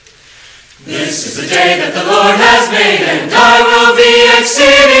This is the day that the Lord has made, and I will be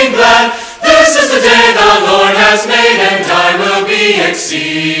exceeding glad. This is the day the Lord has made, and I will be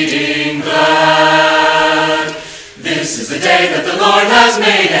exceeding glad. This is the day that the Lord has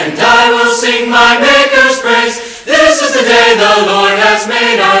made, and I will sing my Maker's praise. This is the day the Lord has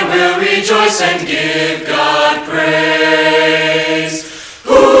made, I will rejoice and give God praise.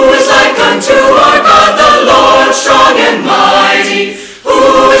 Who is like unto our God, the Lord strong and mighty?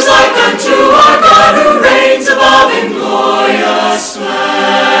 Who is like unto our God, who reigns above in glorious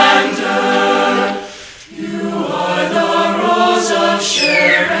splendor? You are the rose of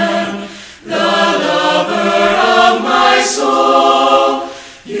Sharon, the lover of my soul.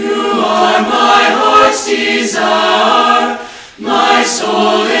 You are my heart's desire. My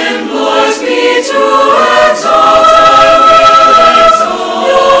soul implores me to exalt. I will exalt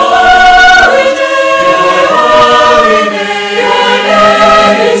your holy name. Your holy name. Your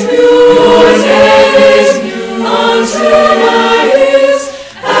name is new. Your name is new unto my ears,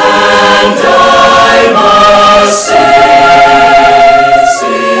 and I must sing.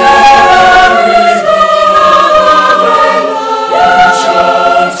 There is none like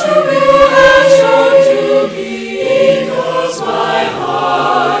shown to me, because my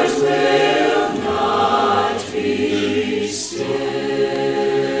heart will not be still.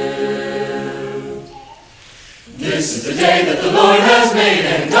 This is the day that the Lord has made,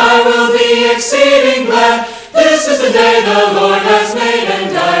 and I will be exceeding glad. This is the day the Lord has made,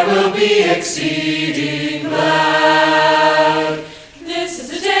 and I will be exceeding glad. This is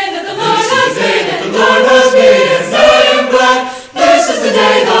the day that the Lord has made, and I am glad. This is the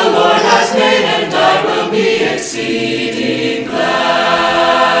day the Lord has made, and I will be exceeding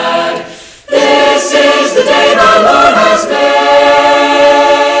glad. This is the day the Lord has made.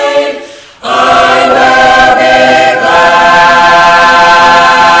 I will be glad.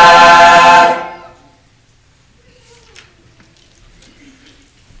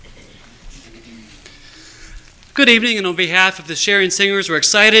 Good evening, and on behalf of the Sharon Singers, we're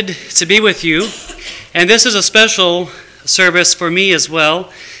excited to be with you. And this is a special service for me as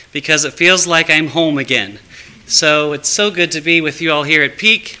well, because it feels like I'm home again. So it's so good to be with you all here at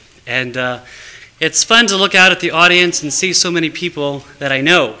Peak, and it's fun to look out at the audience and see so many people that I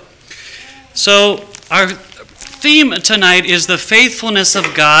know. So our theme tonight is the faithfulness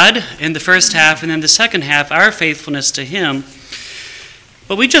of God in the first half, and then the second half, our faithfulness to Him.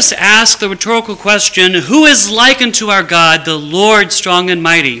 But we just ask the rhetorical question, who is like unto our God, the Lord strong and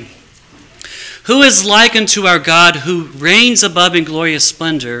mighty? Who is like unto our God, who reigns above in glorious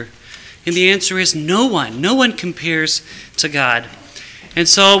splendor? And the answer is no one. No one compares to God. And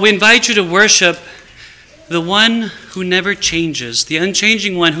so we invite you to worship the one who never changes, the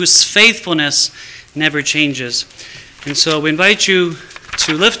unchanging one whose faithfulness never changes. And so we invite you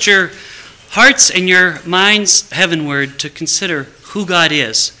to lift your hearts and your minds heavenward to consider who God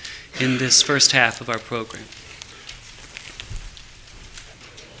is in this first half of our program.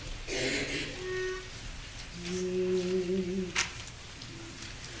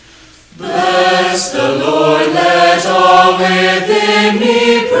 Bless the Lord, let all within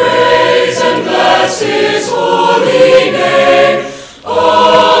me praise, and bless His holy name.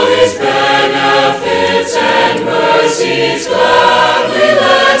 All His benefits and mercies gladly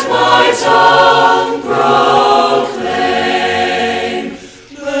let my tongue proclaim.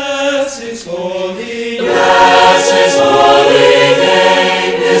 Bless His holy name. Bless His holy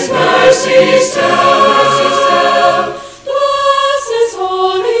name. His mercies tell.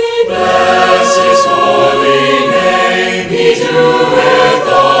 Bless His holy name, He doeth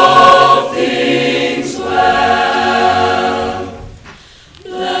all things well.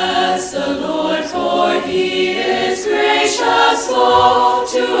 Bless the Lord, for He is gracious, slow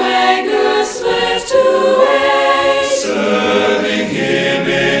to anger, swift to hate. Serving Him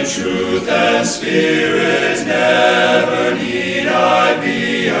in truth and spirit, never need I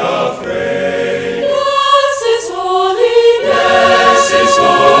be afraid. Bless His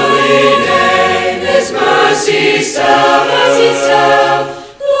holy name, His mercies tell. Bless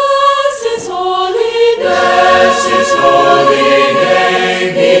His holy name. Bless His holy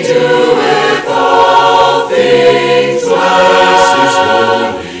name, He doeth all things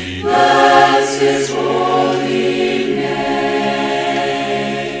well. Bless His holy name.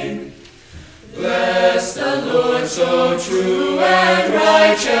 Bless the Lord, so true and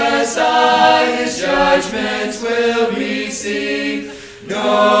righteous, I His judgments will receive.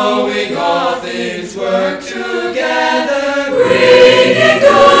 Knowing all things work together, bringing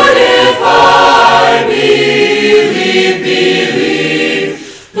good if I believe.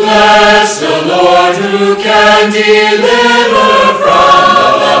 Bless the Lord, who can deliver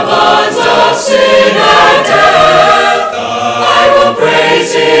from the bonds of sin.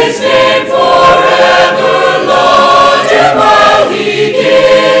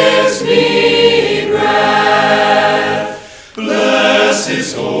 Bless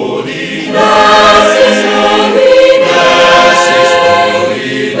his holy name. Bless his holy name. Bless his holy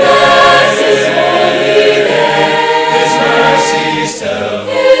name. Bless his holy name. His mercies tell.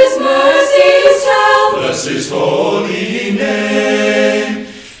 His mercies tell. Bless his holy name.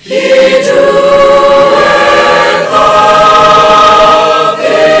 He doeth all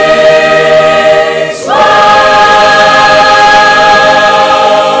things well.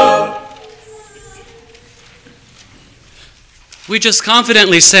 We just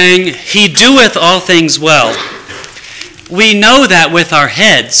confidently sang, He doeth all things well. We know that with our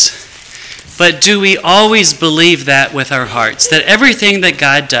heads, but do we always believe that with our hearts? That everything that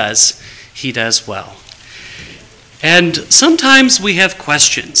God does, He does well. And sometimes we have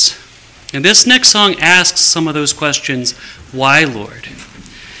questions. And this next song asks some of those questions, why, Lord?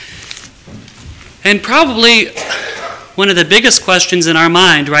 And probably one of the biggest questions in our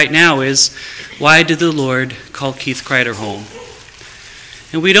mind right now is, why did the Lord call Keith Kreider home?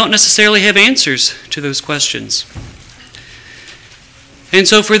 And we don't necessarily have answers to those questions. And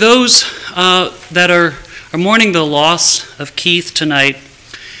so for those that are mourning the loss of Keith tonight,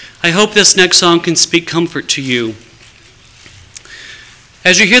 I hope this next song can speak comfort to you.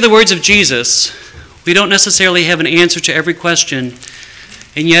 As you hear the words of Jesus, we don't necessarily have an answer to every question,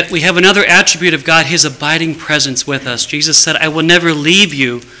 and yet we have another attribute of God, His abiding presence with us. Jesus said, I will never leave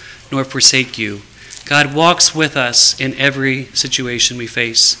you nor forsake you. God walks with us in every situation we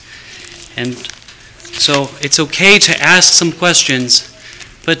face. And so it's okay to ask some questions,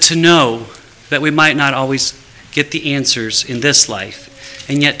 but to know that we might not always get the answers in this life,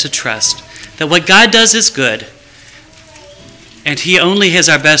 and yet to trust that what God does is good, and He only has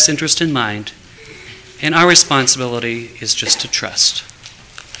our best interest in mind, and our responsibility is just to trust.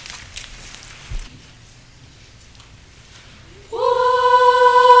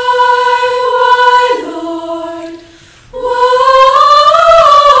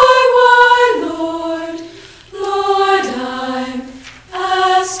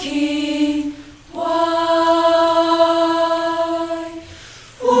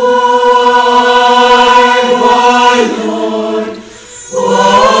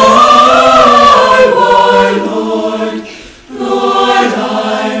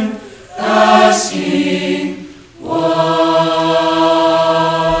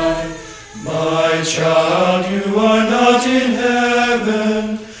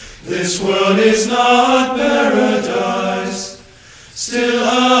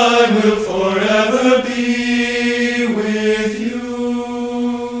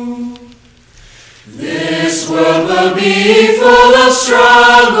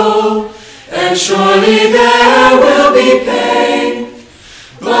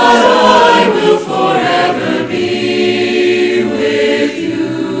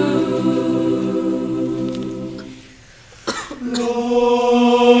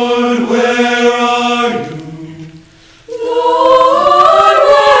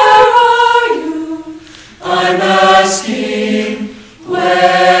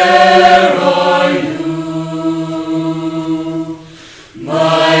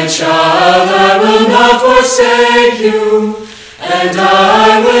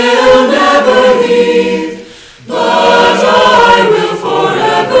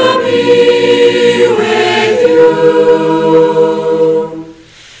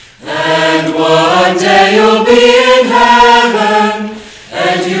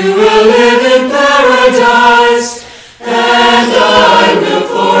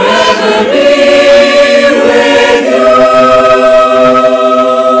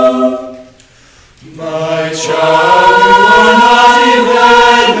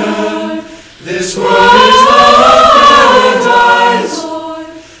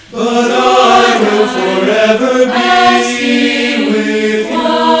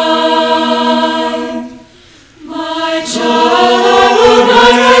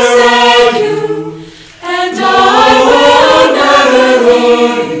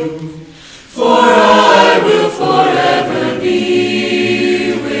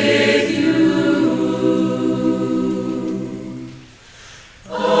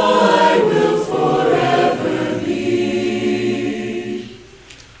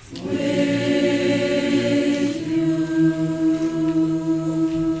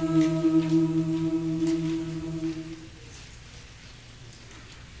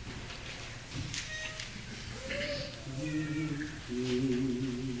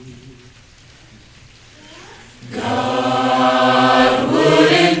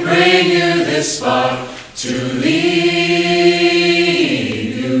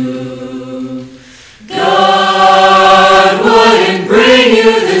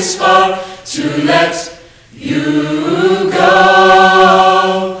 To let you go.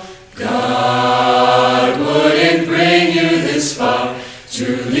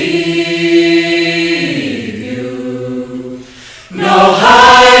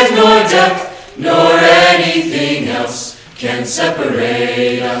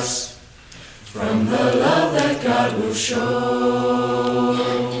 separate us from the love that God will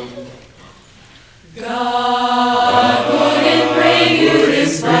show. God wouldn't bring you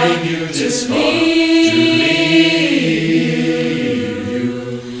this far to leave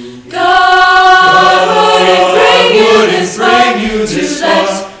you. God wouldn't bring you this far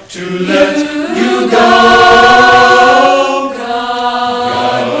to let you go.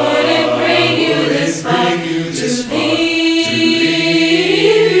 God wouldn't bring you this far to leave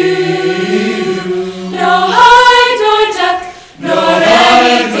you. No height nor depth, nor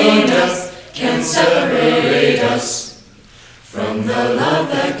anything else can separate us from the love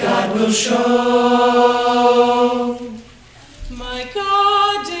that God will show. My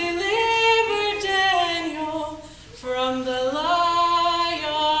God delivered Daniel from the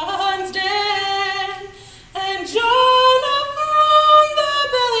lion's den, and Jonah from the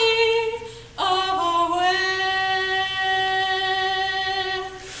belly of a whale.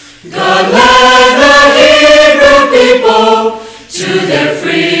 God led the Hebrew people to their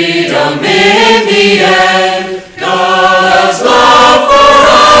freedom in the end. God's love for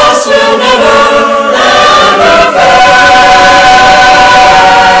us will never, never fail.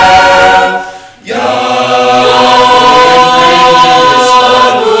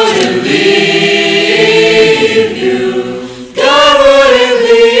 God wouldn't leave you. God wouldn't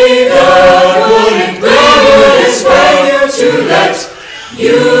leave. God wouldn't bring you this way to let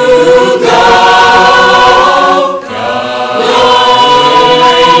you go.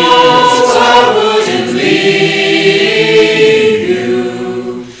 God wouldn't leave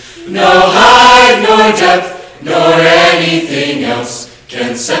you. No height, nor depth, nor anything else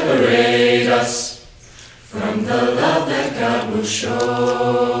can separate us from the love that God will show.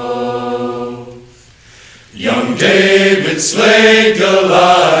 Young David slayed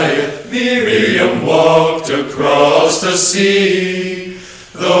Goliath, Miriam walked across the sea.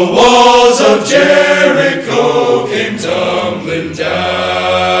 The walls of Jericho came tumbling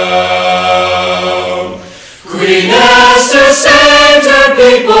down. Queen Esther saved her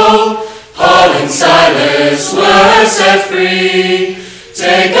people, Paul and Silas were set free.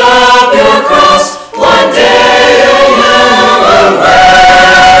 Take up your cross, one day you will reign.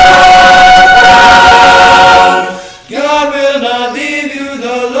 God will not leave you,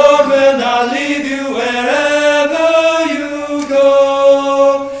 the Lord will not leave you wherever you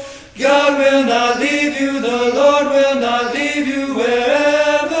go. God will not leave you, the Lord will not leave you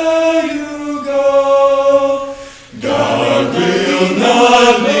wherever you go. God will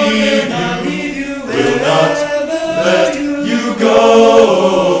not leave you, will not let you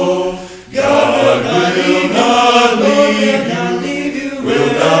go. God will not leave you,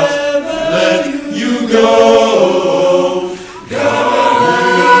 will not let you go.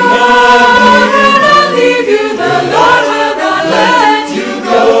 God will not leave you, the Lord will not let you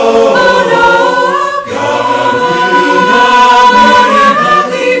go. Oh no. God will not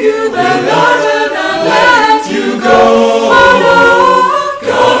leave you, the Lord will not let you go. Oh no. God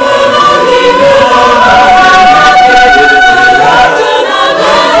will not leave you, the Lord will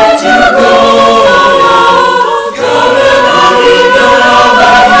not let you go. Oh no. God will not leave you, the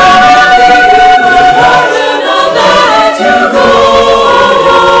Lord will not let you go.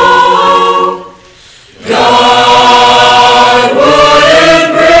 God wouldn't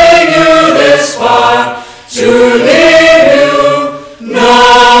bring you this far to leave you.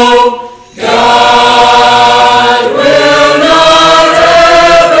 No, God will not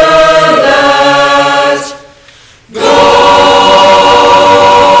ever let go.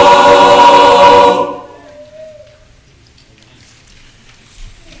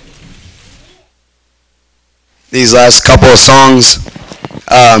 These last couple of songs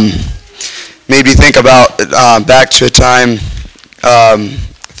made me think about back to a time, I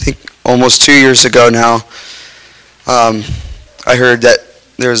think almost 2 years ago now. I heard that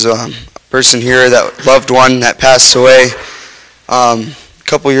there's a person here, that loved one that passed away a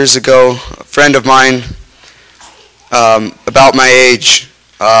couple years ago. A friend of mine, about my age,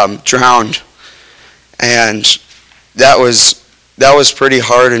 drowned, and that was pretty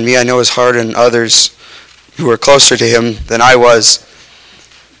hard on me. I know it was hard on others who were closer to him than I was.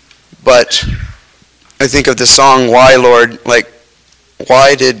 But I think of the song, "Why, Lord?" Like,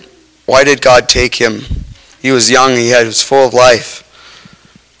 why did God take him? He was young. He was full of life.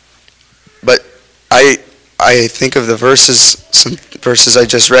 But I think of the verses, some verses I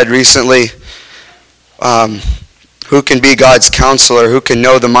just read recently. Who can be God's counselor? Who can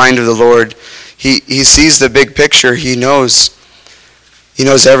know the mind of the Lord? He sees the big picture. He knows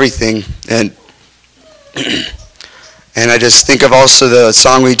everything. And I just think of also the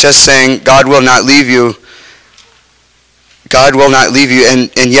song we just sang, "God will not leave you." God will not leave you,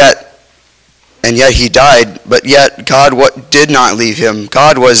 and yet he died, but yet God did not leave him.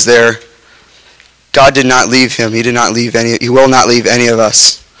 God was there. God did not leave him. He will not leave any of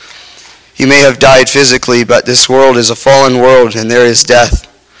us. He may have died physically, but this world is a fallen world, and there is death.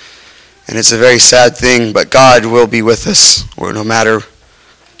 And it's a very sad thing, but God will be with us, or no matter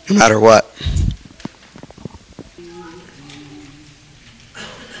what.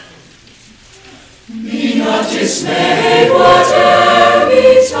 Be not dismayed, whate'er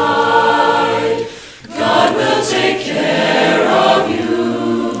betide, God will take care of you.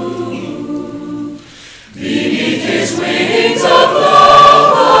 Beneath his wings of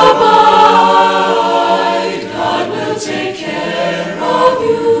love abide, God will take care of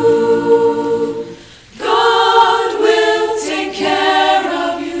you. God will take care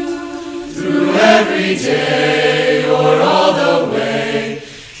of you through every day or all the way.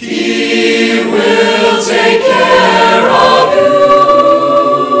 He will take care of you.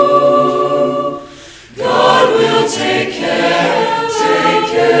 God will take care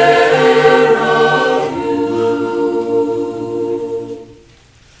of you.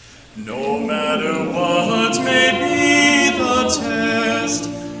 No matter what may be the test,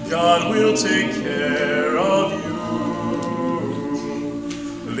 God will take care of you.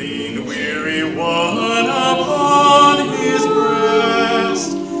 Lean, weary one upon his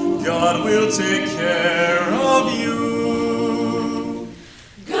breast, God will take care of you.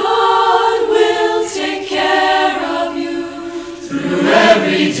 God will take care of you through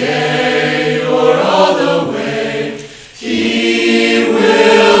every day or all the way. He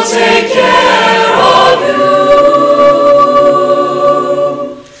will take care of you.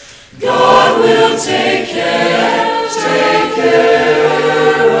 God will take care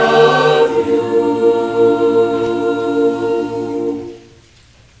of you.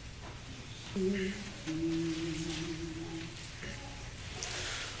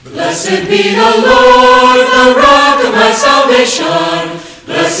 Blessed be the Lord, the rock of my salvation.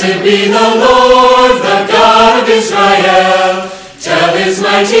 Blessed be the Lord, the God of Israel. Tell his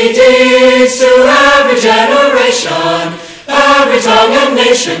mighty deeds to every generation. Every tongue and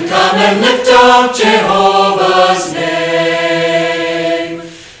nation come and lift up Jehovah's name.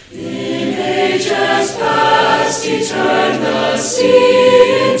 In ages past he turned the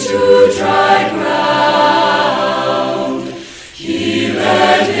sea into dry ground. He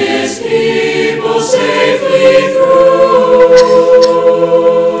led his people safely through.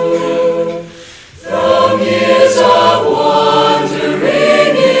 From years of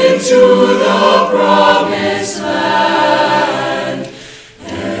wandering into the promised land,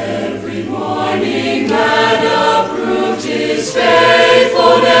 every morning manna proved his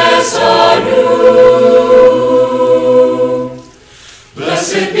faithfulness anew.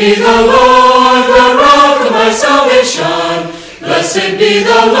 Blessed be the Lord, the rock of my salvation. Blessed be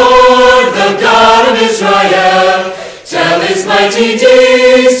the Lord, the God of Israel. Tell his mighty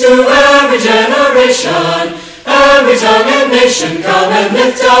deeds to every generation. Every tongue and nation come and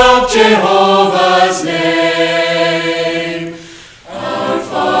lift up Jehovah's name. Our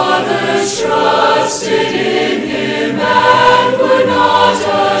fathers trusted in him and were not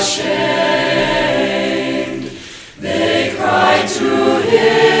ashamed. They cried to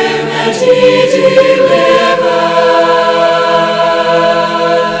him and he delivered.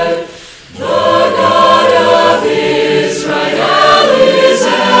 The God of Israel is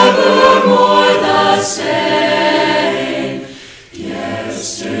evermore the same.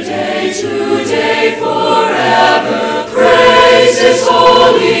 Yesterday, today, forever, praise his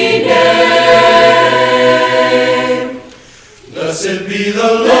holy name. Blessed be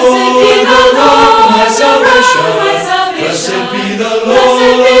the Lord, my salvation. Blessed be the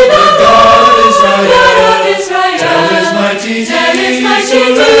Lord, the God of Israel. Tell his mighty deeds to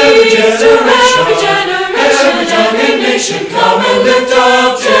every generation. Every tongue and nation come and lift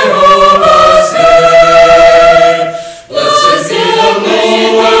up Jehovah's name. Blessed be the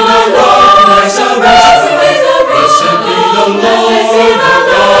Lord, the rock of my salvation. Blessed be the Lord, the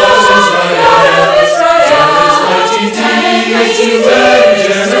God of Israel. Tell his mighty deeds to every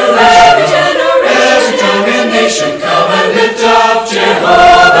generation. Every tongue and nation come and lift up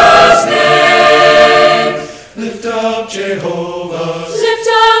Jehovah's name. Lift up Jehovah's. Lift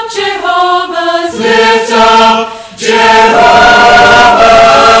up Jehovah's. Lift up Jehovah's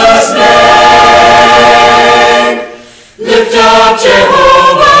name. Lift up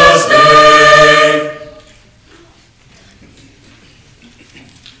Jehovah's name.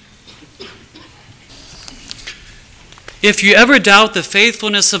 If you ever doubt the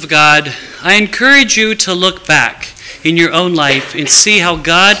faithfulness of God, I encourage you to look back in your own life and see how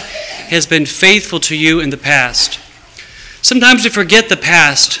God has been faithful to you in the past. Sometimes we forget the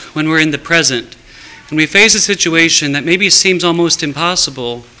past when we're in the present, and we face a situation that maybe seems almost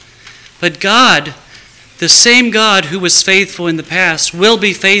impossible. But God, the same God who was faithful in the past, will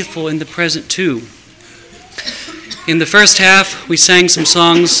be faithful in the present too. In the first half, we sang some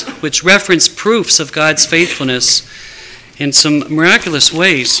songs which reference proofs of God's faithfulness in some miraculous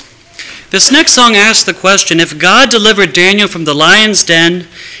ways. This next song asks the question, if God delivered Daniel from the lion's den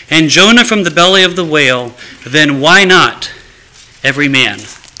and Jonah from the belly of the whale, then why not every man?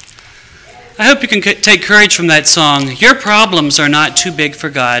 I hope you can take courage from that song. Your problems are not too big for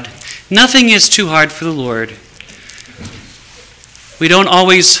God. Nothing is too hard for the Lord. We don't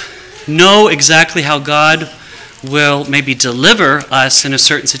always know exactly how God will maybe deliver us in a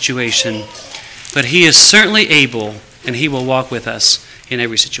certain situation, but He is certainly able, and He will walk with us in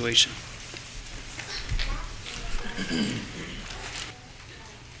every situation.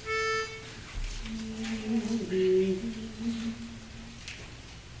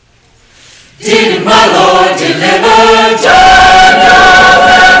 Did my Lord deliver Daniel,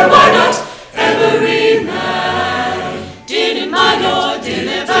 and why not every man? Did my Lord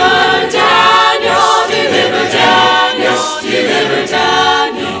deliver Daniel, deliver Daniel, deliver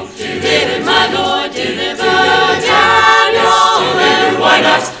Daniel? Did my Lord deliver Daniel, and why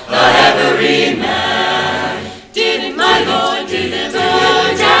not every man? Did my Lord deliver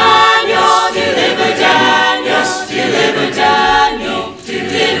Daniel, deliver Daniel, deliver Daniel?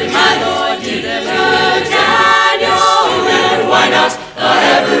 Did my Lord deliver Daniel, and why not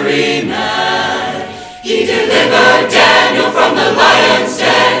every man? He delivered Daniel from the lion's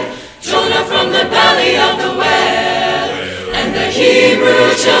den, Jonah from the belly of the whale, and the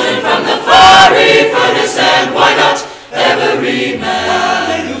Hebrew children from the fiery furnace, and why not every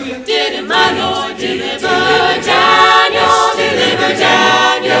man? Did my Lord deliver Daniel, deliver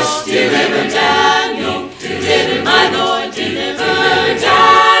Daniel, deliver Daniel? Did my Lord deliver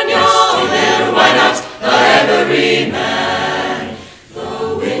Daniel, and why not every man?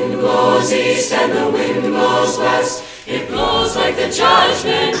 The wind blows east and the wind blows west, it blows like the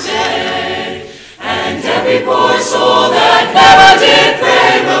judgment day, and every poor soul that never did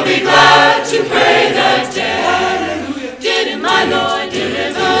pray will be glad to pray that day. Did my Lord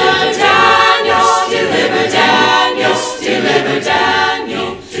deliver Daniel, deliver Daniel, deliver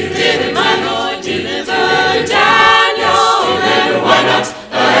Daniel? Did my Lord deliver Daniel, and why not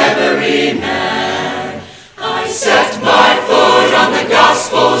every man? I set my foot on the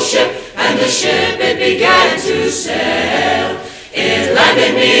gospel ship, and the ship it began to sail. It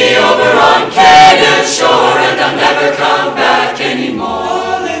landed me over on Canaan shore, and I'll never come back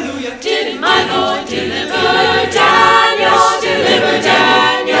anymore. Did my Lord deliver Daniel, deliver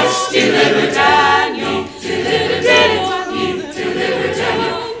Daniel, deliver Daniel? Deliver Daniel, deliver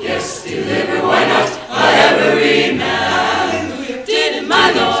Daniel, yes, deliver, why not every man? Did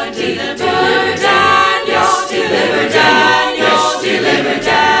my Lord deliver Daniel, deliver Daniel, deliver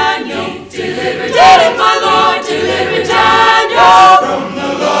Daniel? Did my Lord deliver Daniel from the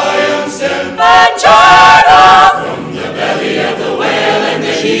lion's den, and Jonah from the belly of the whale, and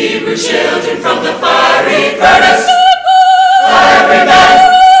the Hebrew children from the fiery furnace? Every man,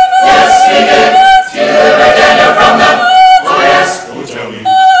 yes, he did deliver Daniel from the, oh yes, oh tell me.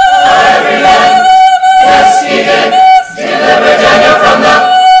 Every man, yes, he did deliver Daniel from the,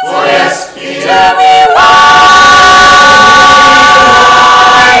 oh yes, he did. Tell me why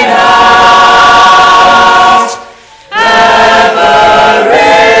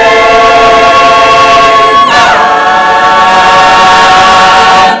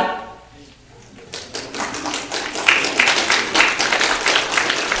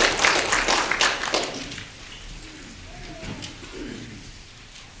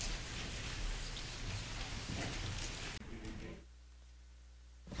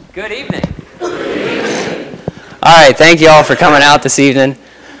Good evening. All right, thank you all for coming out this evening.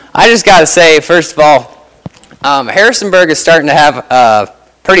 I just got to say, first of all, Harrisonburg is starting to have a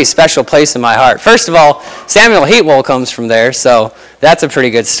pretty special place in my heart. First of all, Samuel Heatwell comes from there, so that's a pretty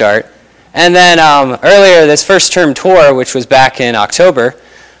good start. And then earlier, this first term tour, which was back in October,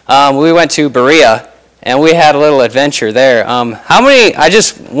 we went to Berea, and we had a little adventure there. I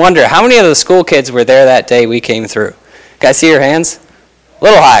just wonder, how many of the school kids were there that day we came through? Can I see your hands? A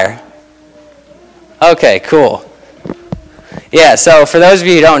little higher. Okay, cool. Yeah, so for those of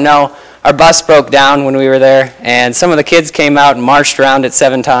you who don't know, our bus broke down when we were there, and some of the kids came out and marched around it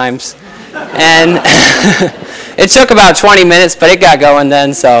 7 times. And it took about 20 minutes, but it got going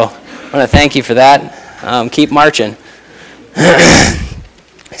then, so I want to thank you for that. Keep marching.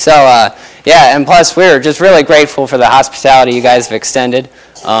 So, yeah, and plus we were just really grateful for the hospitality you guys have extended.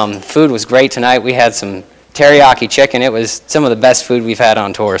 Food was great tonight. We had some teriyaki chicken. It was some of the best food we've had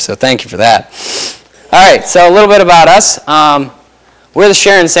on tour, so thank you for that. All right, so a little bit about us. We're the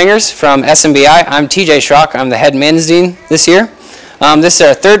Sharon Singers from SMBI. I'm TJ Schrock. I'm the head men's dean this year. This is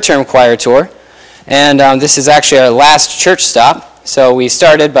our third term choir tour, and this is actually our last church stop. So we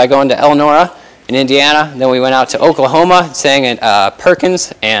started by going to Elnora in Indiana, then we went out to Oklahoma, sang at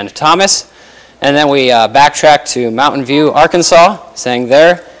Perkins and Thomas, and then we backtracked to Mountain View, Arkansas, sang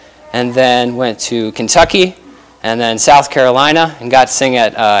there, and then went to Kentucky, and then South Carolina, and got to sing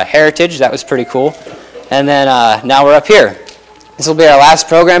at Heritage. That was pretty cool. And then now we're up here. This will be our last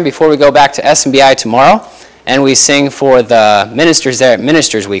program before we go back to SMBI tomorrow, and we sing for the ministers there at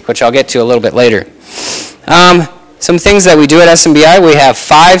Ministers Week, which I'll get to a little bit later. Some things that we do at SMBI, we have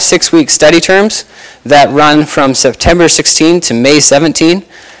 5 6-week study terms that run from September 16 to May 17.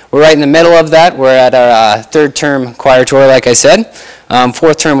 We're right in the middle of that. We're at our third term choir tour, like I said.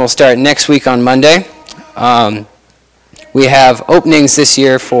 Fourth term will start next week on Monday. We have openings this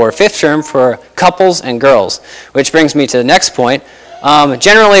year for fifth term for couples and girls, which brings me to the next point.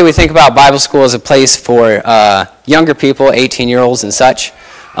 Generally, we think about Bible school as a place for younger people, 18-year-olds and such.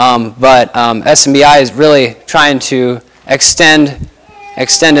 But SMBI is really trying to extend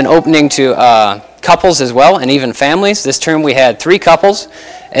an opening to couples as well, and even families. This term we had 3 couples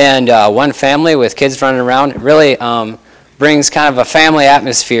and 1 family with kids running around. It really brings kind of a family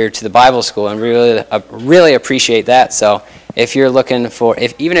atmosphere to the Bible school, and we really appreciate that. So if you're looking for,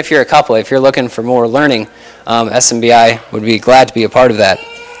 even if you're a couple, if you're looking for more learning, SMBI would be glad to be a part of that.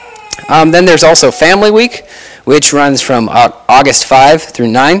 Then there's also Family Week, which runs from August 5 through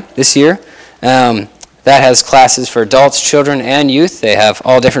 9 this year. That has classes for adults, children, and youth. They have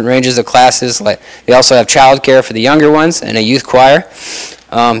all different ranges of classes. They also have childcare for the younger ones and a youth choir.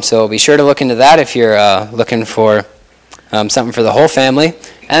 So be sure to look into that if you're looking for something for the whole family.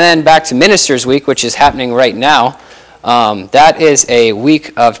 And then back to Ministers Week, which is happening right now. That is a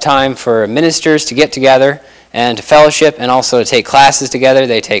week of time for ministers to get together and to fellowship, and also to take classes together.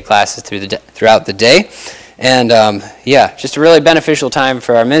 They take classes throughout the day. And just a really beneficial time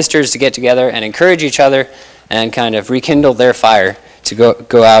for our ministers to get together and encourage each other and kind of rekindle their fire to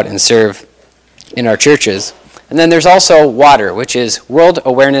go out and serve in our churches. And then there's also WATER, which is World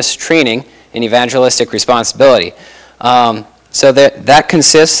Awareness Training in Evangelistic Responsibility. So that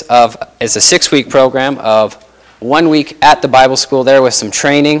consists of, it's a 6-week program of 1 week at the Bible school there with some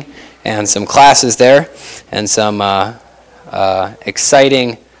training and some classes there and some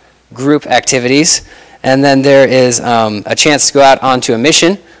exciting group activities. And then there is a chance to go out onto a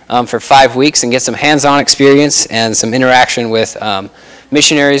mission for 5 weeks and get some hands-on experience and some interaction with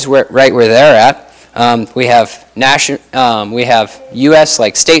missionaries right where they're at. We have U.S.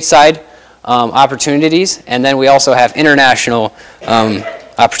 like stateside opportunities, and then we also have international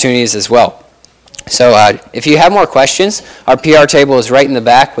opportunities as well. So if you have more questions, our PR table is right in the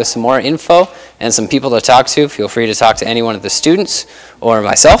back with some more info and some people to talk to. Feel free to talk to any one of the students or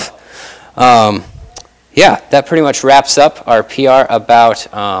myself. That pretty much wraps up our PR about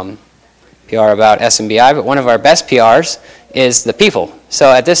SMBI, but one of our best PRs is the people. So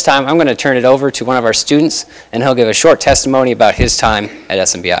at this time, I'm going to turn it over to one of our students, and he'll give a short testimony about his time at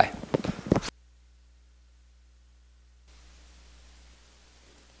SMBI.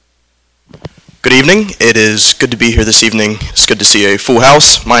 Good evening. It is good to be here this evening. It's good to see a full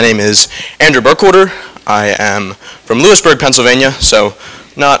house. My name is Andrew Burkholder. I am from Lewisburg, Pennsylvania, so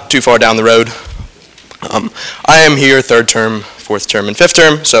not too far down the road. I am here 3rd term, 4th term, and 5th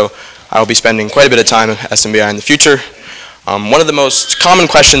term, so I'll be spending quite a bit of time at SMBI in the future. One of the most common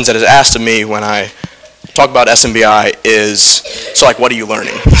questions that is asked of me when I talk about SMBI is, so like, what are you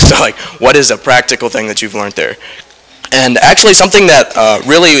learning? So like, what is a practical thing that you've learned there? And actually something that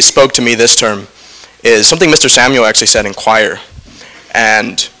really spoke to me this term is something Mr. Samuel actually said in choir.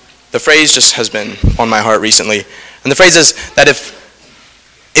 And the phrase just has been on my heart recently. And the phrase is that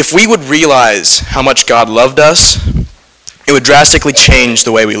if we would realize how much God loved us, it would drastically change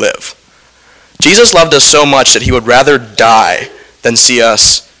the way we live. Jesus loved us so much that he would rather die than see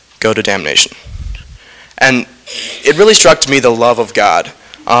us go to damnation. And it really struck me the love of God.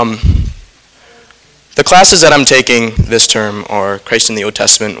 The classes that I'm taking this term are Christ in the Old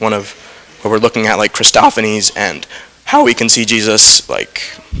Testament, one of where we're looking at like Christophanies and how we can see Jesus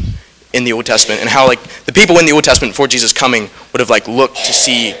like in the Old Testament, and how like the people in the Old Testament before Jesus coming would have like looked to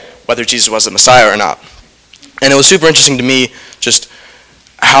see whether Jesus was the Messiah or not. And it was super interesting to me just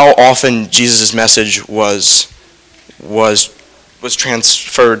how often Jesus' message was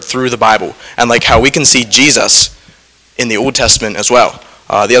transferred through the Bible, and like how we can see Jesus in the Old Testament as well.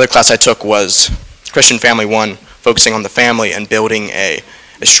 The other class I took was Christian Family 1, focusing on the family and building a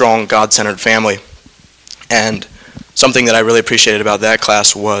strong God-centered family. And something that I really appreciated about that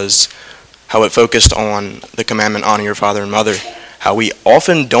class was how it focused on the commandment, honor your father and mother, how we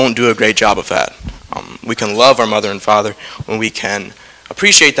often don't do a great job of that. We can love our mother and father when we can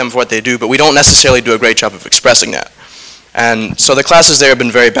appreciate them for what they do, but we don't necessarily do a great job of expressing that. And so the classes there have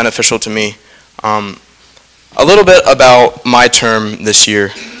been very beneficial to me. A little bit about my term this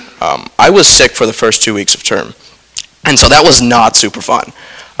year. I was sick for the first 2 weeks of term, and so that was not super fun.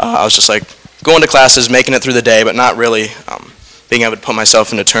 I was just like going to classes, making it through the day, but not really being able to put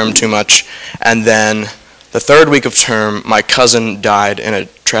myself into term too much. And then the third week of term, my cousin died in a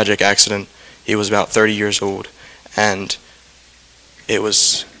tragic accident. He was about 30 years old, and it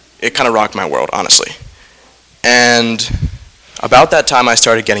kind of rocked my world, honestly. And about that time, I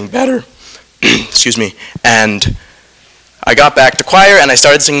started getting better. Excuse me. And I got back to choir, and I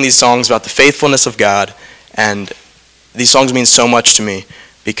started singing these songs about the faithfulness of God. And these songs mean so much to me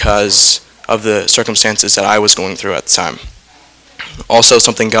because of the circumstances that I was going through at the time. Also,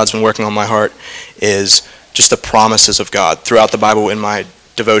 something God's been working on my heart is just the promises of God. Throughout the Bible, in my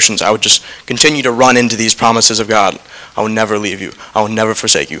devotions, I would just continue to run into these promises of God. I will never leave you. I will never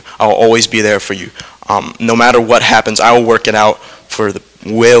forsake you. I will always be there for you. No matter what happens, I will work it out for the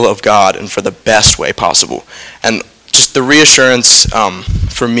will of God and for the best way possible. And just the reassurance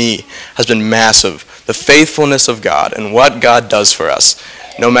for me has been massive. The faithfulness of God and what God does for us,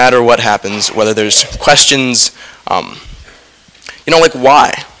 no matter what happens, whether there's questions, like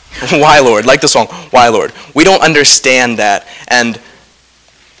why? Why, Lord? Like the song, Why, Lord? We don't understand that, and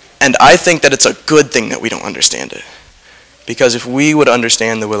I think that it's a good thing that we don't understand it. Because if we would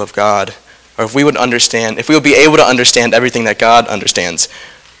understand the will of God, or if we would be able to understand everything that God understands,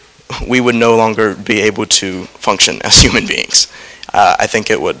 we would no longer be able to function as human beings. I think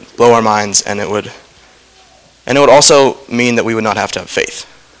it would blow our minds, and it would also mean that we would not have to have faith.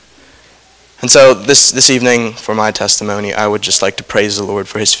 And so this evening, for my testimony, I would just like to praise the Lord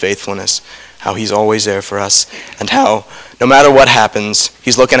for his faithfulness, how he's always there for us, and how no matter what happens,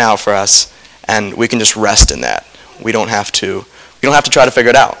 he's looking out for us, and we can just rest in that. We don't have to try to figure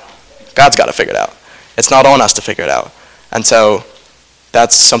it out. God's got to figure it out. It's not on us to figure it out. And so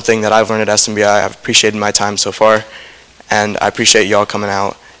that's something that I've learned at SMBI. I've appreciated my time so far, and I appreciate y'all coming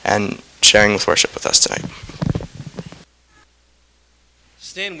out and sharing with worship with us tonight.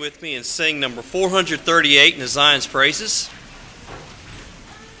 Stand with me and sing number 438 in the Zion's Praises.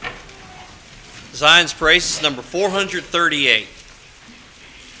 Zion's Praises, number 438.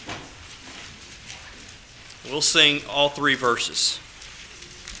 We'll sing all three verses.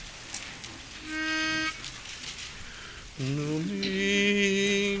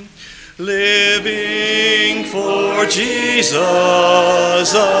 Living for Jesus,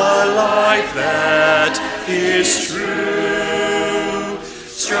 a life that is true,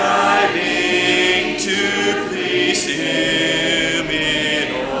 striving to please Him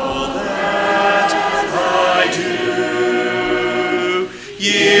in all that I do,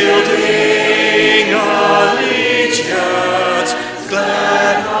 yielding allegiance,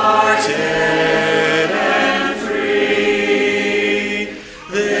 glad-hearted.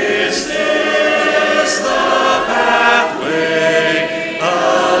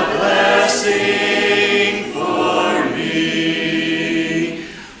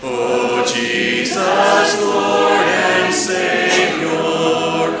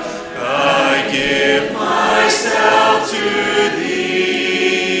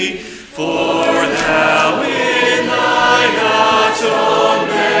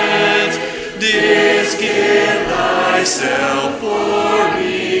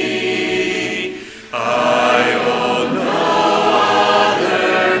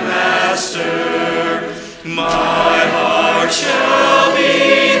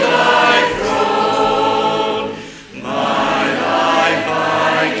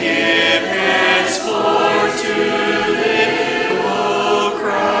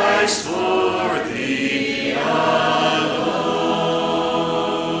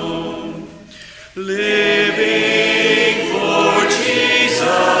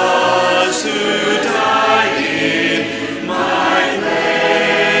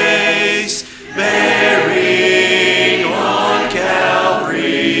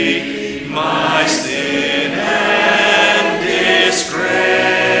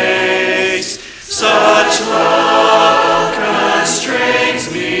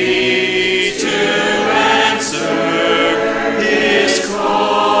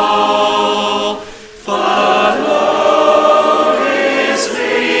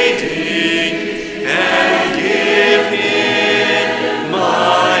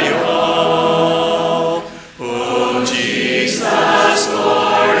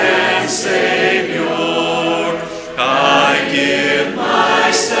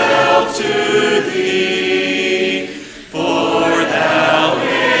 thee. For thou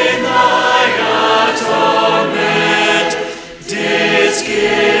in thine atonement didst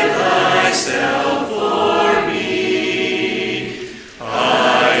give thyself for me.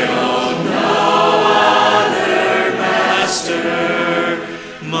 I own no other master,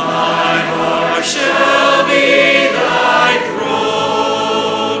 my heart shall be thy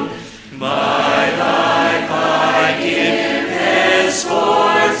throne. My life I give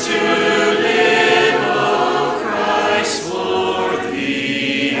henceforth to live, O Christ, for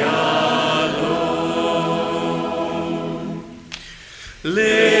thee alone.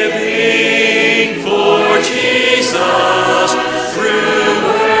 Living for Jesus through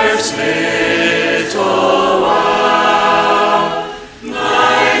earth's little while,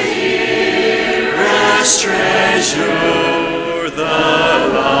 my dearest treasure, the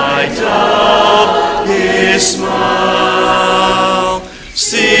light of his smile,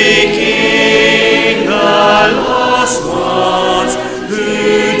 seeking the lost ones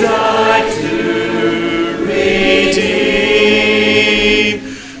who died to redeem,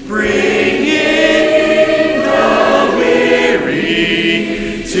 bringing the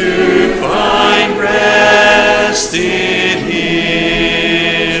weary to find rest in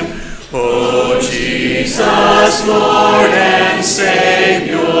him. O Jesus, Lord and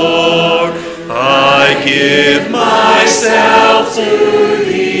Savior, I give myself to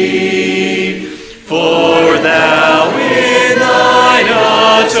thee, for thou in thine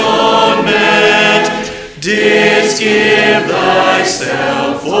atonement didst give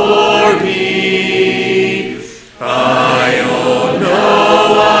thyself for me. I own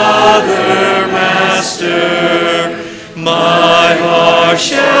no other master, my heart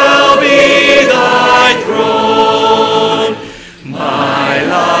shall be thy throne. My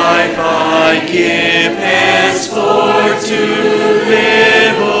life I give henceforth to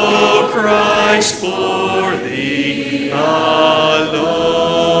live, O Christ, for thee alone.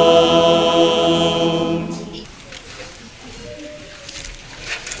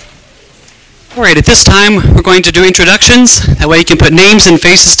 All right, at this time, we're going to do introductions. That way you can put names and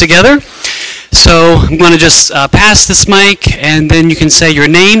faces together. So I'm going to just pass this mic, and then you can say your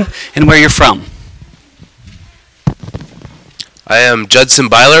name and where you're from. I am Judson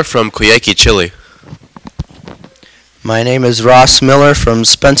Byler from Coyhaique, Chile. My name is Ross Miller from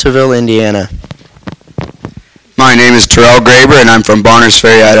Spencerville, Indiana. My name is Terrell Graber, and I'm from Bonners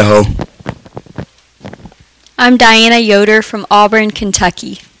Ferry, Idaho. I'm Diana Yoder from Auburn,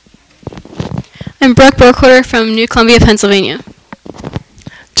 Kentucky. I'm Brooke Burkholder from New Columbia, Pennsylvania.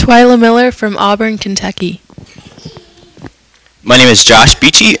 Twyla Miller from Auburn, Kentucky. My name is Josh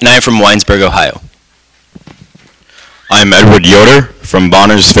Beachy, and I am from Winesburg, Ohio. I'm Edward Yoder from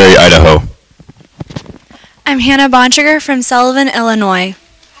Bonners Ferry, Idaho. I'm Hannah Bonchiger from Sullivan, Illinois.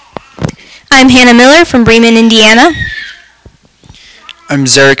 I'm Hannah Miller from Bremen, Indiana. I'm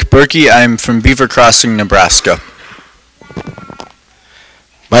Zarek Berkey. I'm from Beaver Crossing, Nebraska.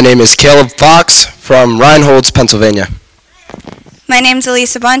 My name is Caleb Fox from Reinholds, Pennsylvania. My name's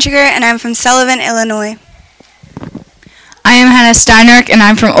Elisa Bonchiger, and I'm from Sullivan, Illinois. I am Hannah Steinert, and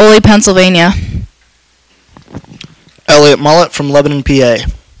I'm from Ole, Pennsylvania. Elliot Mullett from Lebanon, PA.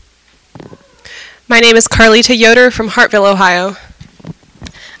 My name is Carlita Yoder from Hartville, Ohio.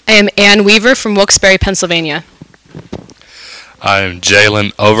 I am Ann Weaver from Wilkes-Barre, Pennsylvania. I am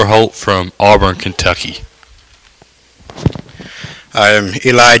Jalen Overholt from Auburn, Kentucky. I am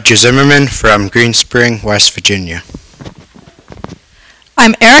Elijah Zimmerman from Green Spring, West Virginia.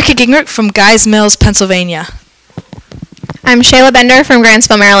 I'm Erica Gingrich from Guys Mills, Pennsylvania. I'm Shayla Bender from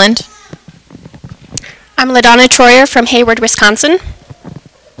Grantsville, Maryland. I'm LaDonna Troyer from Hayward, Wisconsin.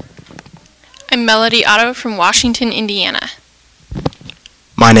 I'm Melody Otto from Washington, Indiana.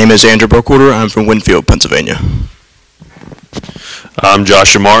 My name is Andrew Burkholder. I'm from Winfield, Pennsylvania. I'm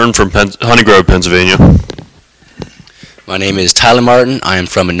Joshua Martin from Honey Grove, Pennsylvania. My name is Tyler Martin. I am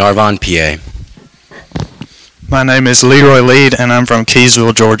from Narvon, PA. My name is Leroy Lead, and I'm from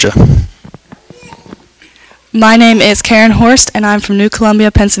Keysville, Georgia. My name is Karen Horst, and I'm from New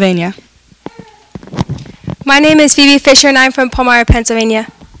Columbia, Pennsylvania. My name is Phoebe Fisher, and I'm from Palmyra, Pennsylvania.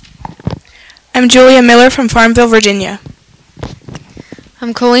 I'm Julia Miller from Farmville, Virginia.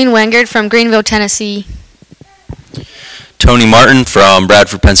 I'm Colleen Wengert from Greenville, Tennessee. Tony Martin from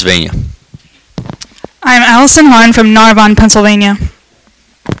Bradford, Pennsylvania. I'm Allison Hahn from Narvon, Pennsylvania.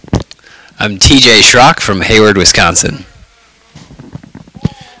 I'm TJ Schrock from Hayward, Wisconsin.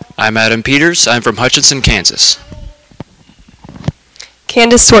 I'm Adam Peters. I'm from Hutchinson, Kansas.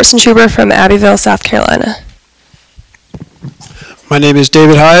 Candace Swartzentruber from Abbeville, South Carolina. My name is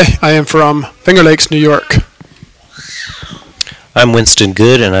David High. I am from Finger Lakes, New York. I'm Winston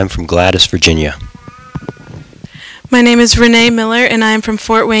Good, and I'm from Gladys, Virginia. My name is Renee Miller, and I am from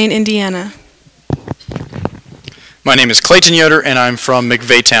Fort Wayne, Indiana. My name is Clayton Yoder, and I'm from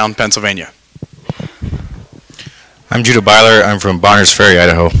McVeytown, Pennsylvania. I'm Judah Byler. I'm from Bonners Ferry,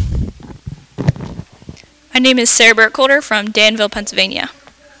 Idaho. My name is Sarah Burkholder from Danville, Pennsylvania.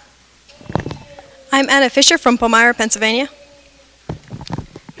 I'm Anna Fisher from Palmyra, Pennsylvania.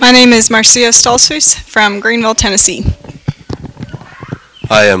 My name is Marcia Stolzfus from Greenville, Tennessee.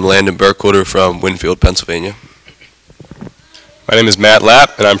 Hi, I'm Landon Burkholder from Winfield, Pennsylvania. My name is Matt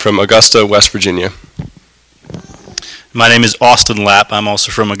Lapp, and I'm from Augusta, West Virginia. My name is Austin Lapp. I'm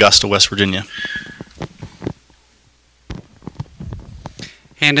also from Augusta, West Virginia.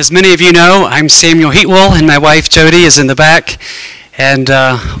 And as many of you know, I'm Samuel Heatwell, and my wife Jody is in the back. And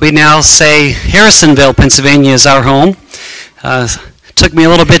we now say Harrisonville, Pennsylvania is our home. Took me a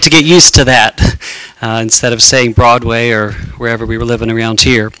little bit to get used to that instead of saying Broadway or wherever we were living around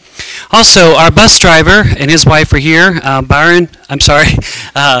here. Also, our bus driver and his wife are here,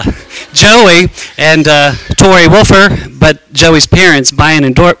 Joey and Tori Wolfer, but Joey's parents, Byron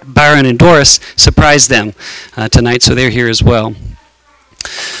and Doris, surprised them tonight, so they're here as well.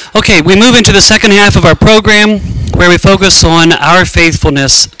 Okay, we move into the second half of our program where we focus on our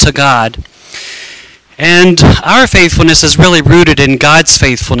faithfulness to God. And our faithfulness is really rooted in God's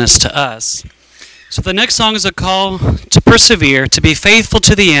faithfulness to us. So the next song is a call to persevere, to be faithful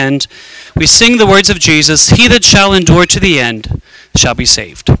to the end. We sing the words of Jesus, "He that shall endure to the end shall be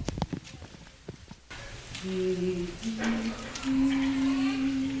saved."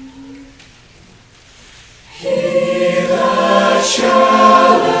 He that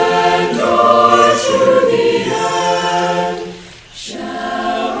shall endure to the end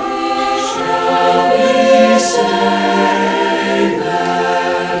shall be saved.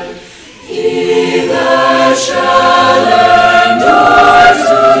 He that shall endure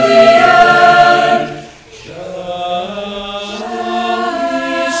to the end shall be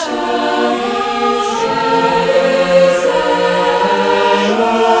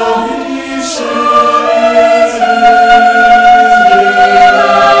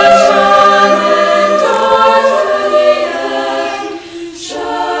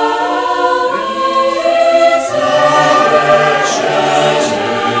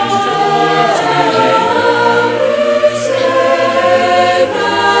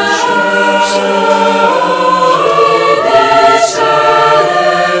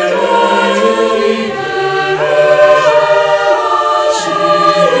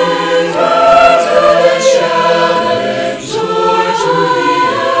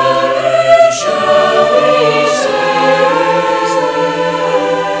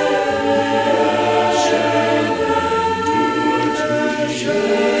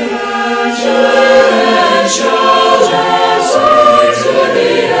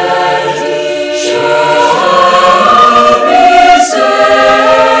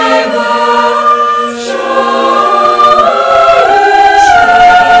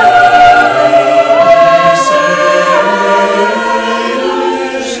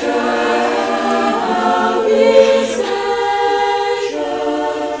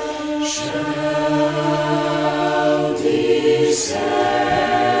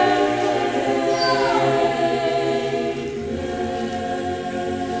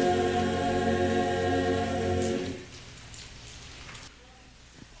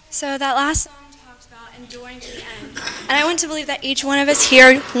So that last song talks about enduring to the end. And I want to believe that each one of us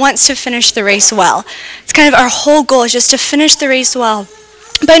here wants to finish the race well. It's kind of our whole goal is just to finish the race well.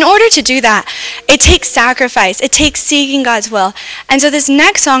 But in order to do that, it takes sacrifice. It takes seeking God's will. And so this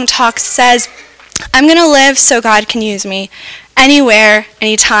next song says, I'm going to live so God can use me anywhere,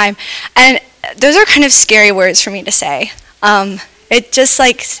 anytime. And those are kind of scary words for me to say. It just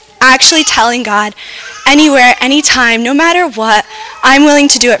like actually telling God, anywhere, anytime, no matter what, I'm willing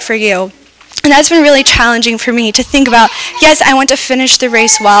to do it for you. And that's been really challenging for me to think about, yes, I want to finish the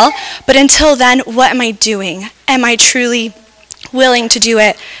race well, but until then, what am I doing? Am I truly willing to do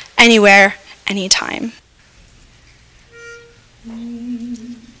it anywhere, anytime?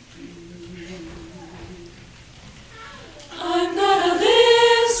 I'm gonna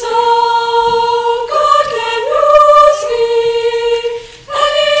live so God can use me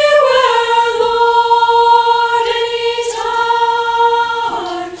anywhere, Lord, anytime.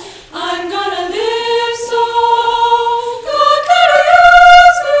 I'm gonna live so God can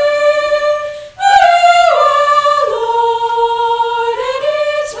use me anywhere, Lord,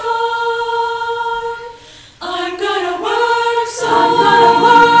 anytime.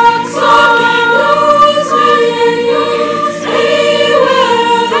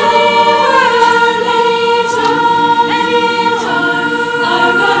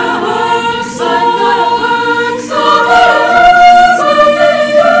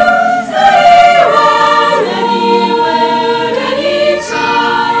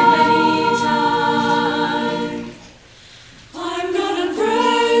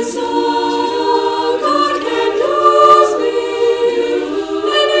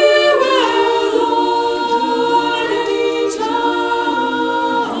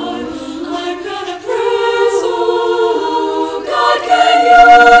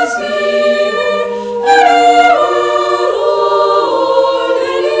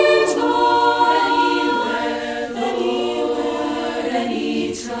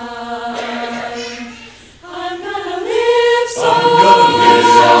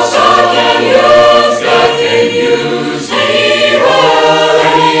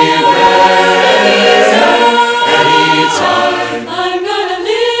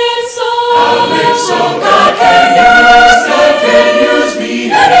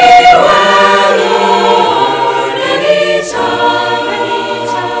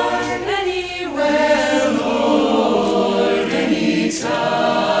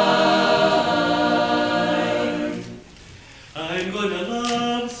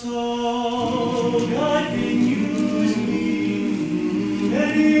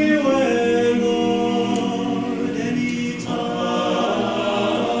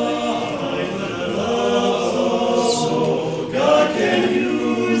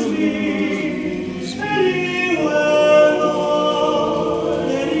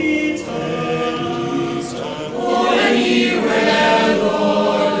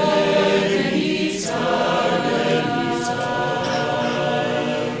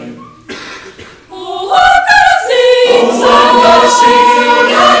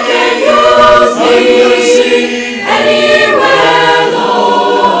 God can use me anywhere,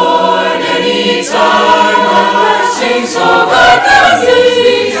 Lord, anytime. I'm gonna sing so God can use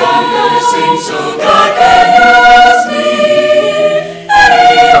me. I'm gonna sing so God can use me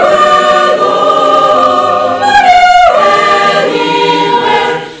anywhere, Lord,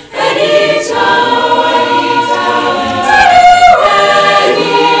 anywhere, anytime,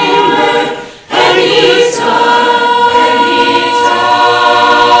 anywhere, anytime.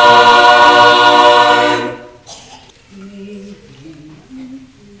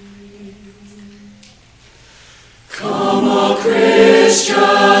 Come, all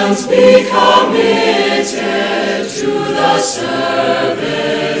Christians, be committed to the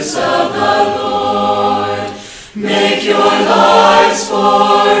service of the Lord. Make your lives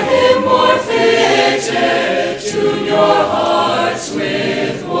for Him more fitted. Tune your hearts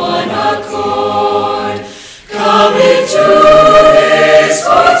with one accord. Come into His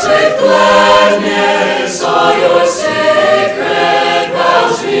courts with gladness. All your sacred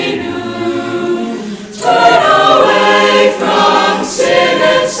vows renew. Turn away from sin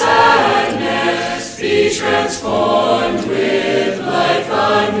and sadness. Be transformed with life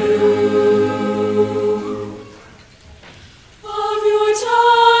anew. Of your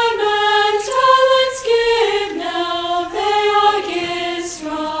time and talents give now, they are gifts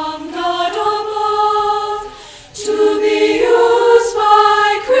from God above, to be used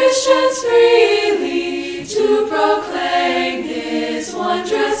by Christians freely, to proclaim His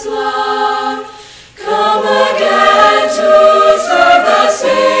wondrous love. Come again to serve the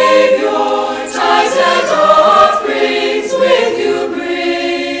Savior, tithes and offerings with you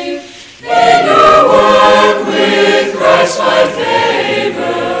bring. In your work with Christ find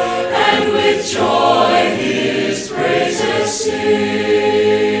favor, and with joy His praises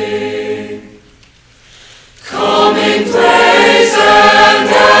sing. Come in praise and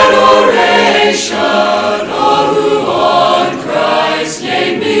adoration, all who on Christ's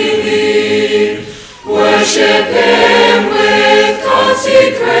name believe. Worship Him with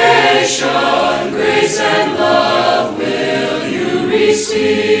consecration, grace and love will you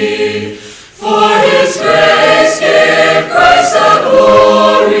receive. For His grace give Christ the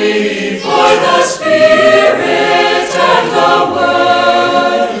glory, for the Spirit and the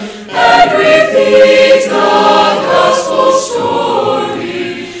Word, and repeat the gospel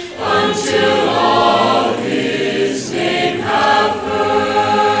story until all His name have heard.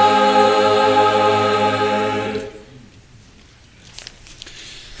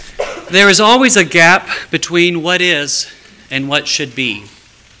 There is always a gap between what is and what should be.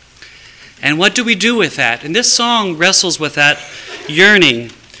 And what do we do with that? And this song wrestles with that yearning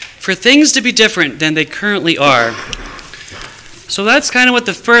for things to be different than they currently are. So that's kind of what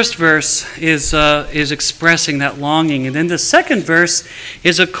the first verse is expressing, that longing. And then the second verse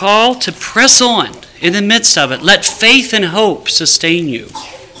is a call to press on in the midst of it. Let faith and hope sustain you.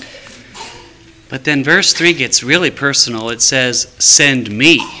 But then verse 3 gets really personal. It says, send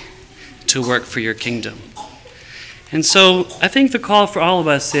me to work for your kingdom. And so I think the call for all of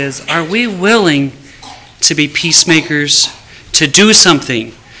us is, are we willing to be peacemakers, to do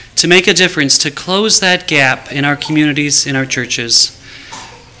something, to make a difference, to close that gap in our communities, in our churches,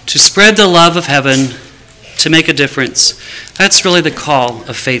 to spread the love of heaven, to make a difference? That's really the call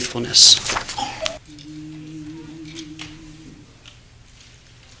of faithfulness.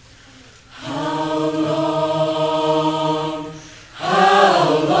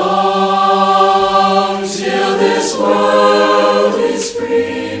 World is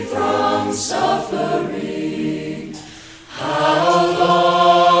free from suffering. How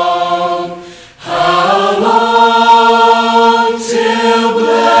long till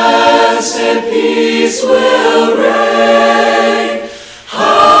blessed peace will reign?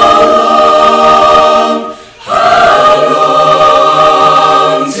 How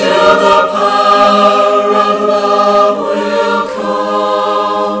long till the power of love will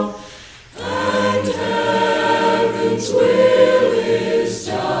come, and heaven's will is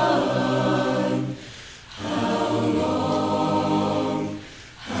done? How long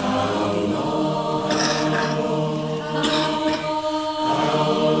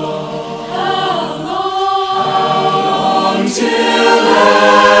till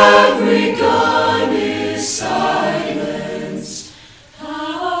every gun is silenced?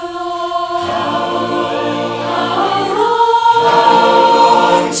 How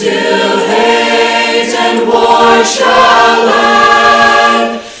long till hate and war shall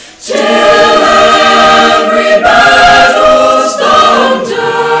end? Till every battle's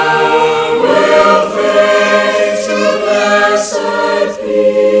thunder will fade to blessed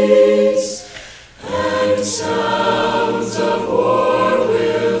peace, and sounds of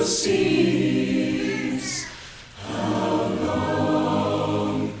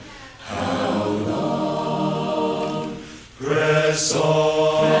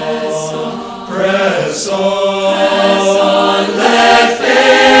Press on, let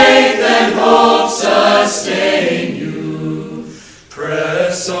faith and hope sustain you.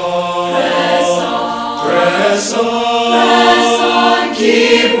 Press on,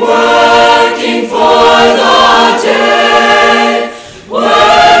 keep working for the day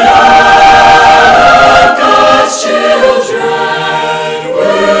when all of God's children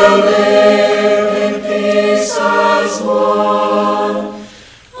will live in peace as one.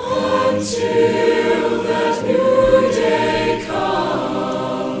 Until that new day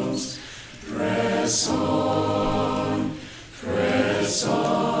comes, press on, press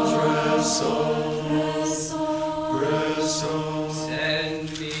on, press on, press on, press on.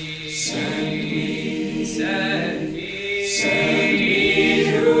 Send me, send me, send me, send me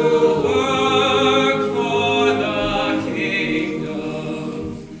to work for the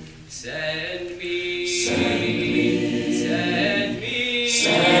kingdom. Send me, send me, send me,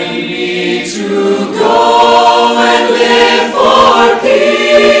 send me to go and live for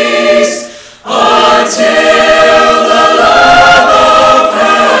peace until the love of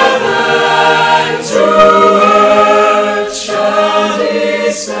heaven to earth shall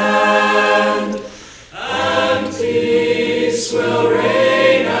descend, and peace will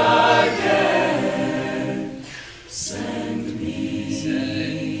reign again. Send me,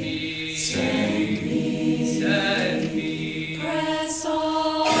 send me, send me, send me. Press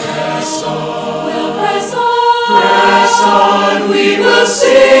on, we'll press on, we will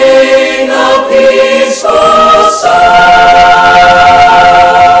sing a peaceful song,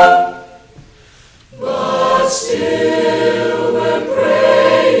 but still we're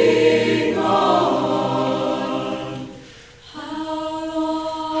praying on. How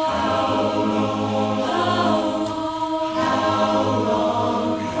long, how long, how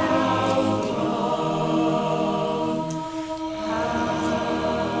long, how long, how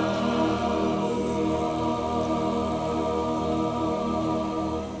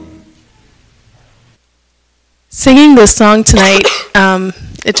Singing this song tonight,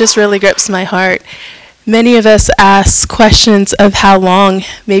 it just really grips my heart. Many of us ask questions of how long,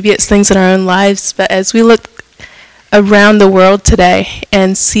 maybe it's things in our own lives, but as we look around the world today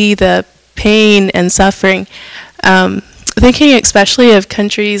and see the pain and suffering, thinking especially of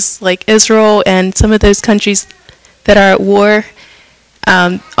countries like Israel and some of those countries that are at war,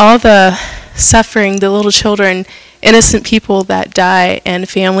 all the suffering, the little children, innocent people that die, and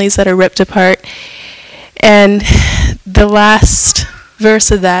families that are ripped apart. And the last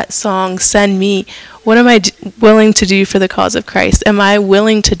verse of that song, Send Me, what am I willing to do for the cause of Christ? Am I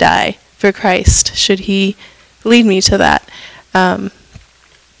willing to die for Christ? Should he lead me to that?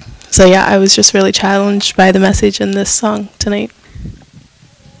 So yeah, I was just really challenged by the message in this song tonight.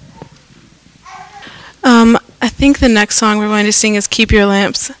 I think the next song we're going to sing is Keep Your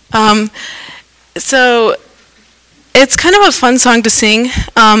Lamps. So it's kind of a fun song to sing,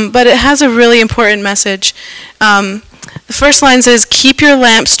 but it has a really important message. The first line says, "Keep your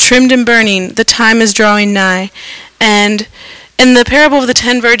lamps trimmed and burning, the time is drawing nigh." And in the parable of the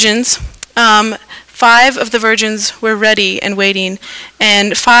 10 virgins, 5 of the virgins were ready and waiting,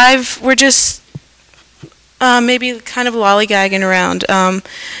 and 5 were just maybe kind of lollygagging around.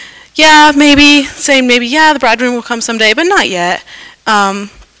 Saying maybe, the bridegroom will come someday, but not yet. And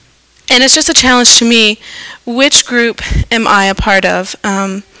it's just a challenge to me, which group am I a part of?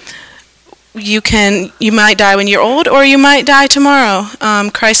 You might die when you're old, or you might die tomorrow.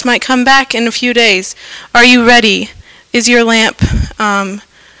 Christ might come back in a few days. Are you ready? Is your lamp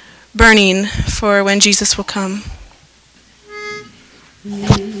burning for when Jesus will come?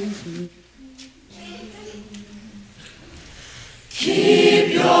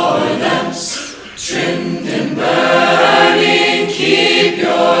 Keep your lamps trimmed and burning. Keep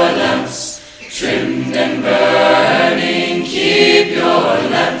your lamps trimmed and burning. Keep your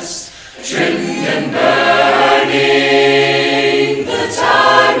lamps trimmed and burning. The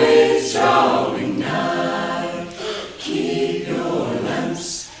time is drawing nigh. Keep your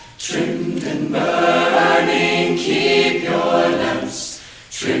lamps trimmed and burning. Keep your lamps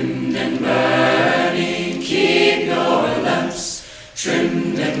trimmed and burning. Keep your lamps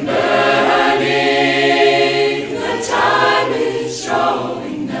trimmed and burning. The time is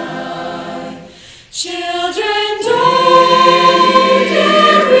drawing nigh. Children, don't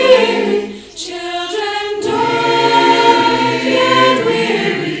get weary. Children, don't get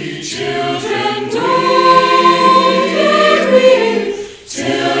weary. Children, don't get weary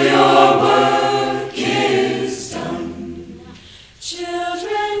till your work is done.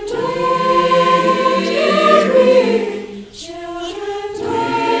 Children, don't get weary. Children,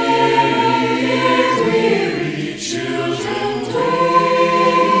 don't get weary. Children, don't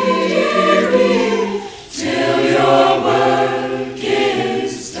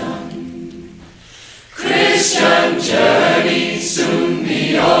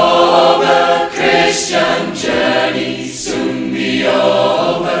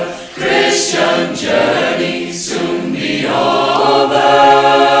Christian journey soon be over.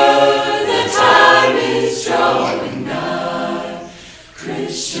 The time is drawing nigh.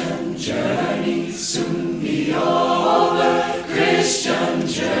 Christian journey soon be over. Christian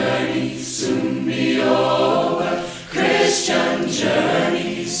journey soon be over. Christian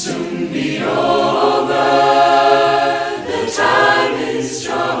journey soon be over. The time is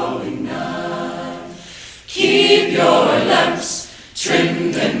drawing nigh. Keep your lamps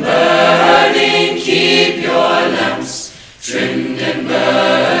trimmed and burning. Keep your lamps trimmed and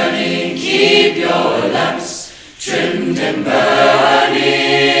burning. Keep your lamps trimmed and burning.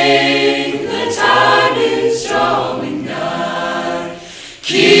 The time is drawing nigh.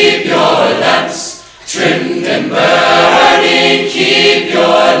 Keep your lamps trimmed and burning. Keep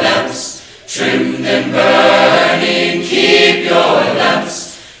your lamps trimmed and burning. Keep your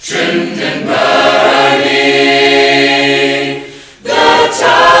lamps trimmed and burning. The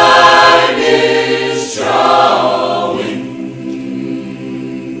time is drawing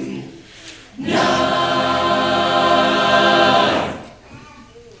nigh.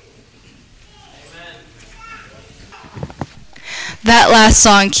 That last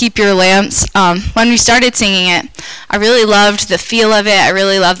song, Keep Your Lamps, when we started singing it, I really loved the feel of it. I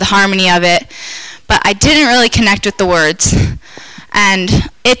really loved the harmony of it. But I didn't really connect with the words. And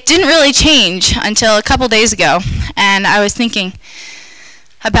it didn't really change until a couple days ago. And I was thinking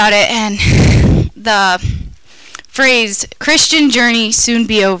about it, and the phrase, Christian journey soon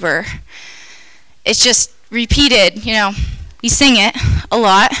be over, it's just repeated, we sing it a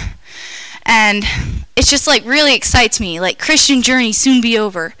lot. And it's just like really excites me, like Christian journey soon be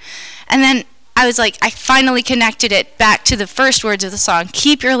over. And then I was like, I finally connected it back to the first words of the song,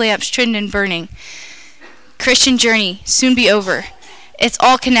 keep your lamps trimmed and burning. Christian journey soon be over. It's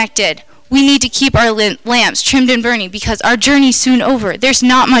all connected. We need to keep our lamps trimmed and burning because our journey's soon over. There's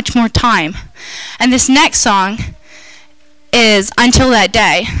not much more time. And this next song is Until That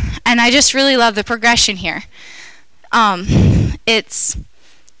Day. And I just really love the progression here.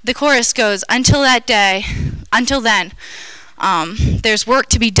 The chorus goes, until that day, until then, there's work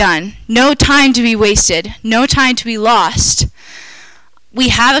to be done. No time to be wasted. No time to be lost. We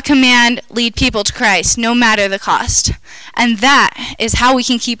have a command, lead people to Christ, no matter the cost. And that is how we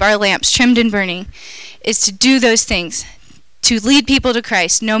can keep our lamps trimmed and burning, is to do those things, to lead people to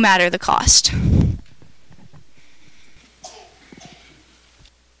Christ, no matter the cost.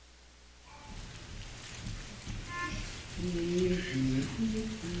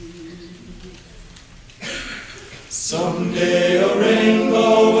 Someday a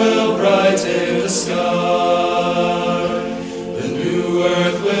rainbow will brighten the sky. The new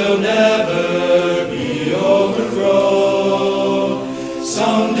earth will never be overthrown.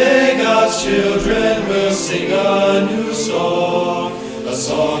 Someday God's children will sing a new song, a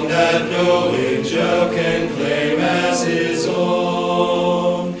song that no angel can claim as his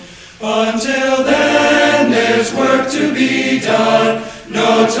own. Until then, there's work to be done.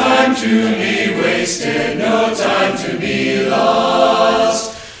 No time to be wasted, no time to be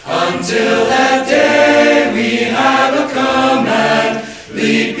lost. Until that day we have a command,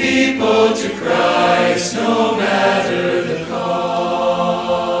 lead people to Christ no matter the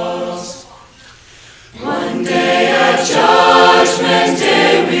cost. One day at Judgment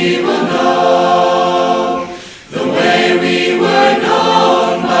Day we will know the way we were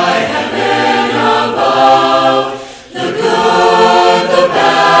known by heaven above. The good, the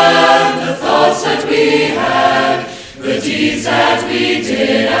bad, the thoughts that we had, the deeds that we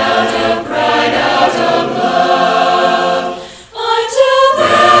did out of pride, out of love. Until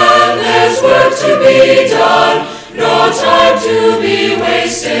then, there's work to be done, no time to be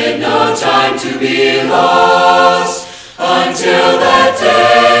wasted, no time to be lost. Until that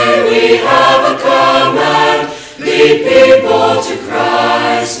day, we have a command, lead people to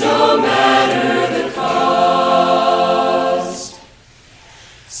Christ, no matter the cost.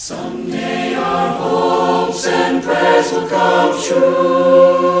 Someday our hopes and prayers will come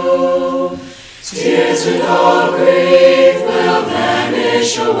true. Tears and all grief will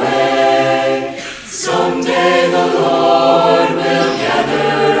vanish away. Someday the Lord will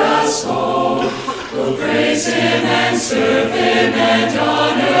gather us home. We'll praise Him and serve Him and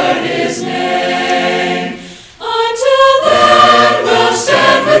honor His name. Until then, we'll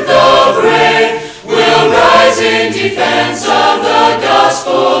stand with the brave. We'll rise in defense of the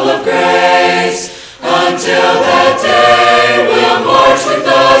gospel of grace. Until that day, we'll march with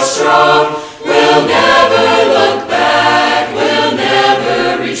the strong. We'll never look back. We'll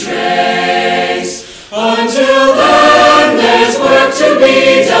never retrace. Until then, there's work to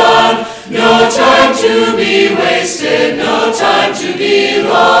be done. No time to be wasted. No time to be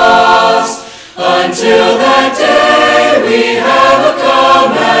until that day we have a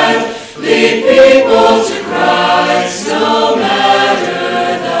command. Lead people to Christ, no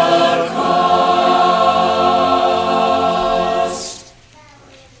matter the cost.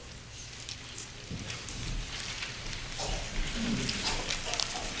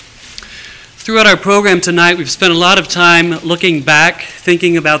 Throughout our program tonight, we've spent a lot of time looking back,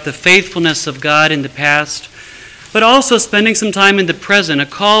 thinking about the faithfulness of God in the past, but also spending some time in the present, a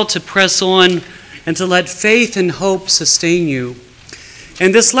call to press on and to let faith and hope sustain you.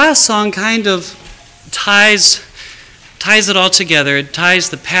 And this last song kind of ties it all together. It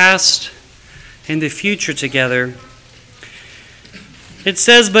ties the past and the future together. It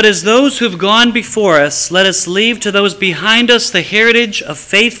says, "But as those who have gone before us, let us leave to those behind us the heritage of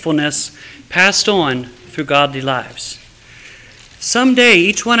faithfulness passed on through godly lives." Someday,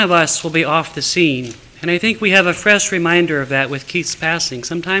 each one of us will be off the scene. And I think we have a fresh reminder of that with Keith's passing.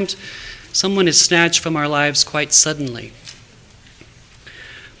 Sometimes someone is snatched from our lives quite suddenly.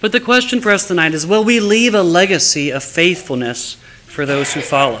 But the question for us tonight is, will we leave a legacy of faithfulness for those who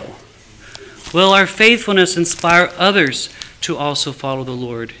follow? Will our faithfulness inspire others to also follow the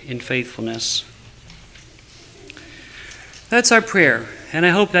Lord in faithfulness? That's our prayer, and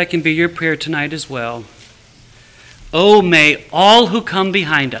I hope that can be your prayer tonight as well. Oh, may all who come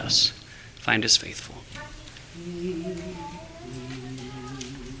behind us find us faithful.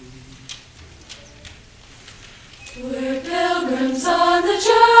 We're pilgrims on the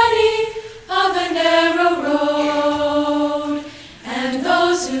journey of a narrow road, and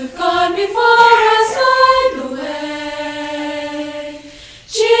those who've gone before us light the way,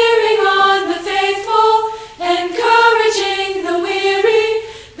 cheering on the faithful, encouraging the weary,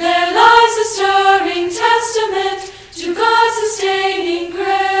 their lives a stirring testament to God's sustaining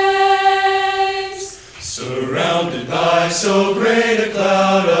grace. Surrounded by so great a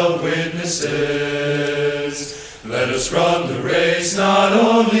cloud of witnesses, let us run the race not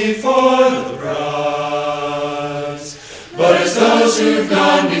only for the prize, but as those who've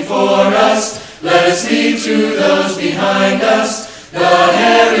gone before us, let us leave to those behind us the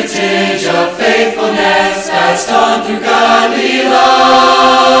heritage of faithfulness passed on through godly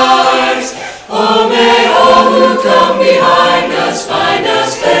lives. Oh, may all who come behind us find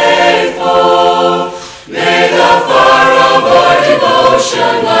us faithful. May the fire of our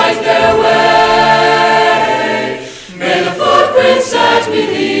devotion light their way. May the footprints that we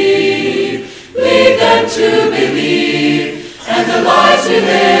leave lead them to believe, and the lives we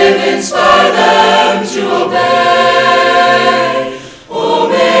live inspire them to obey. Oh,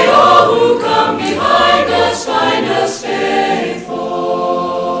 may all who come behind us find us faithful.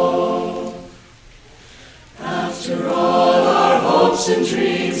 After all our hopes and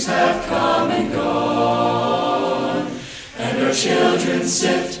dreams have come and gone, and our children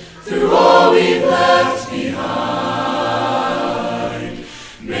sift through all we've left behind,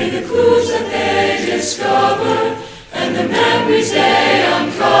 may the clues that they discover and the memories they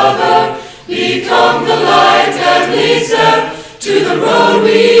uncover become the light that leads them to the road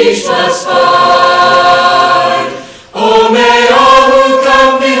we each must find. Oh, may all who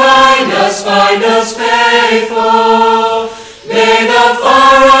come behind us find us faithful. May the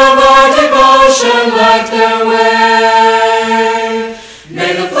fire of our devotion light their way.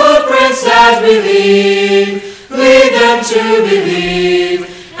 May the footprints that we leave lead them to believe,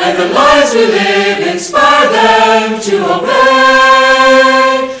 and the lives we live inspire them to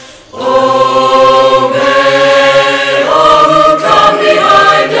obey. Oh, may all who come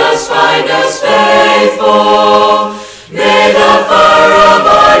behind us find us faithful. May the fire of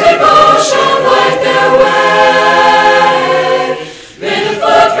our devotion light their way. May the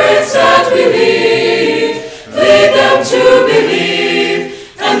footprints that we leave lead them to believe,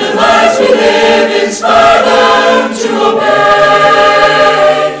 and the lives we live inspire them to obey.